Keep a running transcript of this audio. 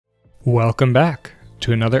Welcome back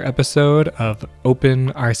to another episode of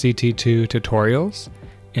OpenRCT2 Tutorials.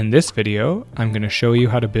 In this video, I'm going to show you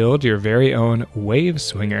how to build your very own wave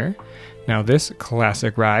swinger. Now this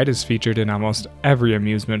classic ride is featured in almost every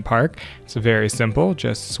amusement park. It's very simple,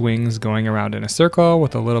 just swings going around in a circle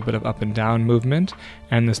with a little bit of up and down movement,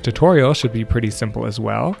 and this tutorial should be pretty simple as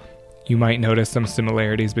well. You might notice some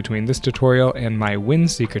similarities between this tutorial and my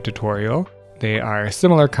Windseeker tutorial. They are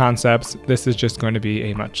similar concepts. This is just going to be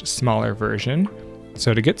a much smaller version.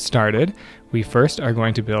 So to get started, we first are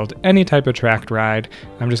going to build any type of tracked ride.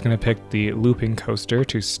 I'm just going to pick the looping coaster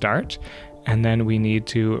to start. And then we need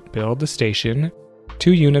to build the station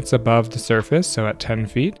 2 units above the surface, so at 10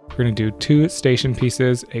 feet. We're going to do 2 station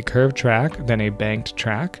pieces, a curved track, then a banked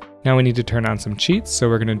track. Now we need to turn on some cheats, so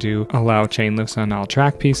we're going to do allow chain lifts on all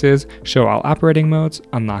track pieces, show all operating modes,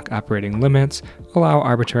 unlock operating limits, allow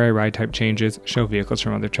arbitrary ride type changes, show vehicles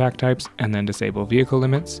from other track types, and then disable vehicle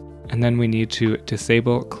limits. And then we need to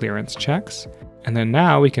disable clearance checks. And then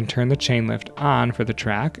now we can turn the chain lift on for the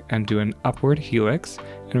track and do an upward helix.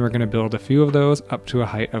 And we're going to build a few of those up to a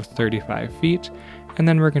height of 35 feet. And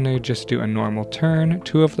then we're going to just do a normal turn,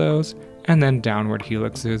 2 of those, and then downward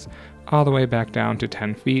helixes all the way back down to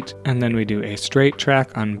 10 feet. And then we do a straight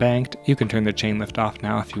track unbanked. You can turn the chain lift off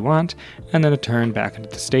now if you want. And then a turn back into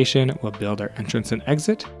the station. We'll build our entrance and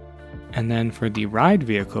exit. And then for the ride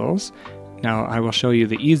vehicles, now I will show you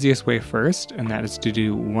the easiest way first, and that is to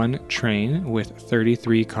do 1 train with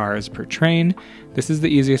 33 cars per train. This is the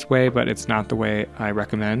easiest way, but it's not the way I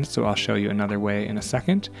recommend, so I'll show you another way in a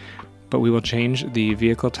second. But we will change the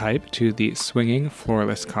vehicle type to the swinging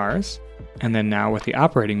floorless cars. And then now with the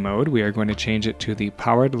operating mode, we are going to change it to the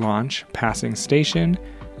powered launch passing station.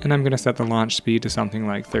 And I'm going to set the launch speed to something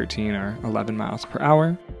like 13 or 11 miles per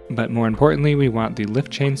hour. But more importantly, we want the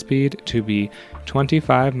lift chain speed to be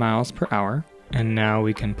 25 miles per hour. And now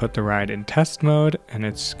we can put the ride in test mode, and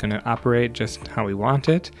it's going to operate just how we want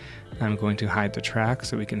it. I'm going to hide the track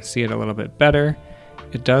so we can see it a little bit better.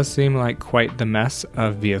 It does seem like quite the mess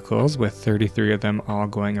of vehicles with 33 of them all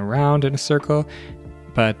going around in a circle,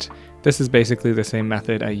 but this is basically the same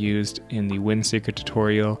method I used in the Windseeker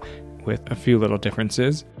tutorial with a few little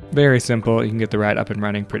differences. Very simple, you can get the ride up and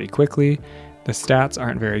running pretty quickly. The stats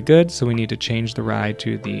aren't very good, so we need to change the ride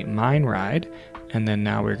to the mine ride, and then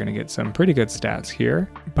now we're going to get some pretty good stats here.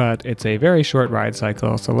 But it's a very short ride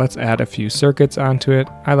cycle, so let's add a few circuits onto it.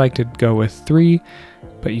 I like to go with 3,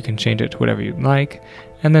 but you can change it to whatever you'd like.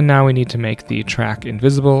 And then now we need to make the track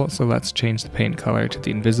invisible, so let's change the paint color to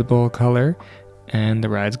the invisible color. And the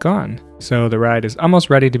ride's gone. So the ride is almost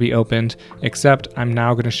ready to be opened, except I'm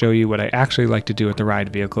now going to show you what I actually like to do with the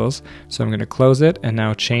ride vehicles. So I'm going to close it and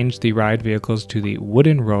now change the ride vehicles to the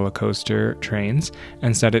wooden roller coaster trains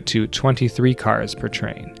and set it to 23 cars per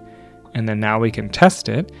train. And then now we can test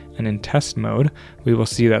it, and in test mode, we will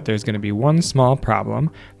see that there's going to be one small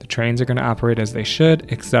problem. The trains are going to operate as they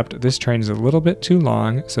should, except this train is a little bit too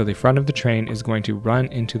long, so the front of the train is going to run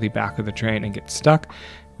into the back of the train and get stuck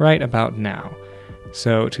right about now.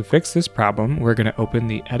 So to fix this problem, we're going to open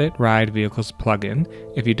the Edit Ride Vehicles plugin.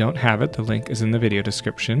 If you don't have it, the link is in the video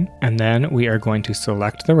description. And then we are going to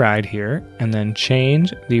select the ride here, and then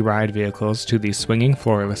change the ride vehicles to the swinging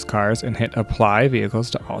floorless cars and hit Apply Vehicles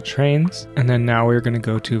to all trains. And then now we're going to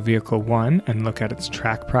go to Vehicle 1 and look at its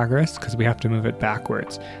track progress, because we have to move it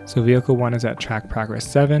backwards. So Vehicle 1 is at track progress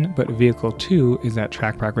 7, but Vehicle 2 is at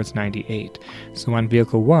track progress 98. So on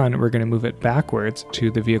Vehicle 1, we're going to move it backwards to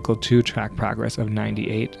the Vehicle 2 track progress of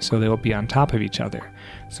 98, so they will be on top of each other.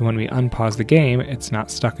 So when we unpause the game, it's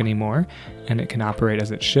not stuck anymore, and it can operate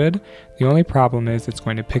as it should. The only problem is it's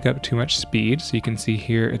going to pick up too much speed, so you can see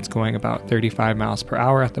here it's going about 35 miles per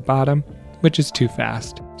hour at the bottom, which is too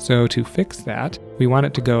fast. So to fix that, we want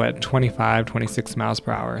it to go at 25, 26 miles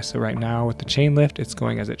per hour. So right now with the chain lift, it's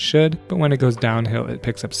going as it should, but when it goes downhill, it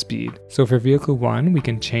picks up speed. So for Vehicle 1, we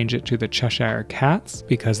can change it to the Cheshire Cats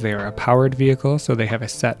because they are a powered vehicle, so they have a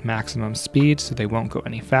set maximum speed, so they won't go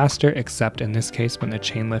any faster, except in this case when the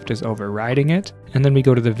chain lift is overriding it. And then we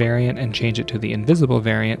go to the variant and change it to the invisible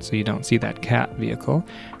variant so you don't see that cat vehicle.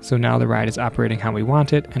 So now the ride is operating how we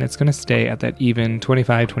want it, and it's going to stay at that even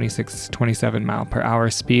 25, 26, 27 mile per hour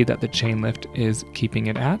speed that the chain lift is keeping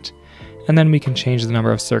it at. And then we can change the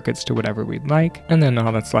number of circuits to whatever we'd like. And then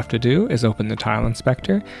all that's left to do is open the tile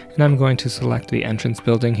inspector, and I'm going to select the entrance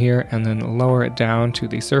building here and then lower it down to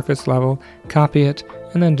the surface level, copy it,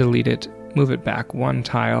 and then delete it, move it back 1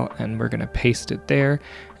 tile, and we're going to paste it there.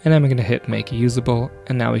 And then we're going to hit make usable,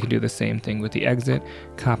 and now we can do the same thing with the exit.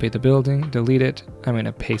 Copy the building, delete it, I'm going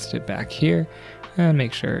to paste it back here, and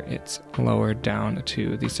make sure it's lowered down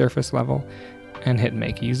to the surface level, and hit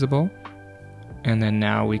make usable. And then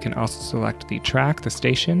now we can also select the track, the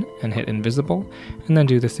station, and hit invisible, and then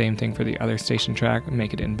do the same thing for the other station track,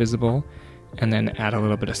 make it invisible, and then add a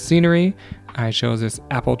little bit of scenery. I chose this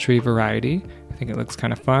apple tree variety. I think it looks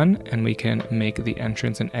kind of fun, and we can make the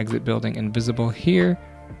entrance and exit building invisible here.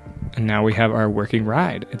 And now we have our working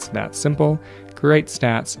ride. It's that simple. Great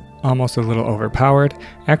stats, almost a little overpowered.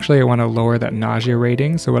 Actually, I want to lower that nausea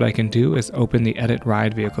rating, so what I can do is open the Edit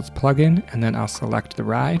Ride Vehicles plugin, and then I'll select the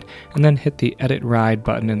ride, and then hit the Edit Ride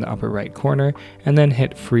button in the upper right corner, and then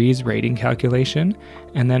hit Freeze Rating Calculation,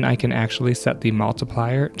 and then I can actually set the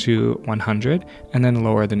multiplier to 100, and then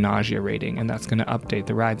lower the nausea rating, and that's going to update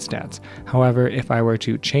the ride stats. However, if I were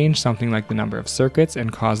to change something like the number of circuits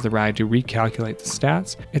and cause the ride to recalculate the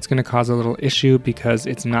stats, it's going to cause a little issue because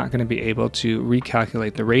it's not going to be able to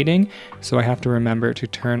recalculate the rating, so I have to remember to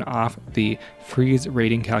turn off the freeze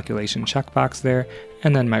rating calculation checkbox there,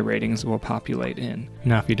 and then my ratings will populate in.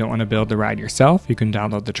 Now if you don't want to build the ride yourself, you can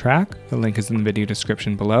download the track. The link is in the video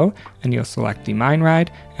description below, and you'll select the Mine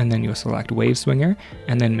Ride, and then you'll select Wave Swinger,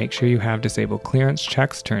 and then make sure you have disable clearance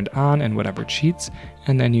checks turned on and whatever cheats,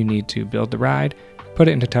 and then you need to build the ride. Put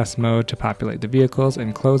it into test mode to populate the vehicles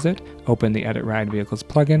and close it. Open the Edit Ride Vehicles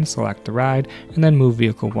plugin, select the ride, and then move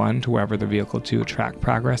Vehicle 1 to wherever the Vehicle 2 track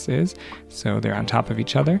progress is, so they're on top of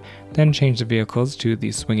each other. Then change the vehicles to the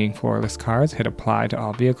swinging floorless cars, hit apply to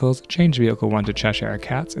all vehicles, change Vehicle 1 to Cheshire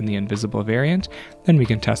Cats in the invisible variant. Then we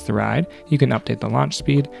can test the ride. You can update the launch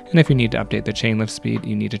speed, and if you need to update the chain lift speed,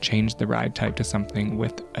 you need to change the ride type to something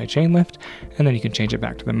with a chain lift, and then you can change it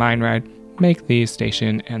back to the Mine Ride. Make the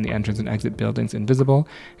station and the entrance and exit buildings invisible,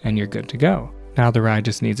 and you're good to go. Now the ride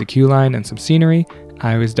just needs a queue line and some scenery.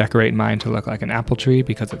 I always decorate mine to look like an apple tree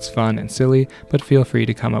because it's fun and silly, but feel free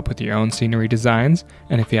to come up with your own scenery designs.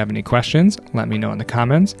 And if you have any questions, let me know in the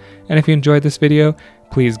comments. And if you enjoyed this video,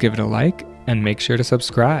 please give it a like and make sure to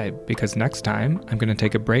subscribe, because next time I'm going to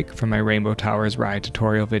take a break from my Rainbow Towers ride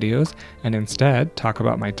tutorial videos and instead talk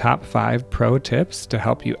about my top 5 pro tips to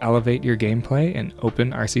help you elevate your gameplay in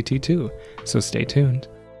OpenRCT2. So stay tuned.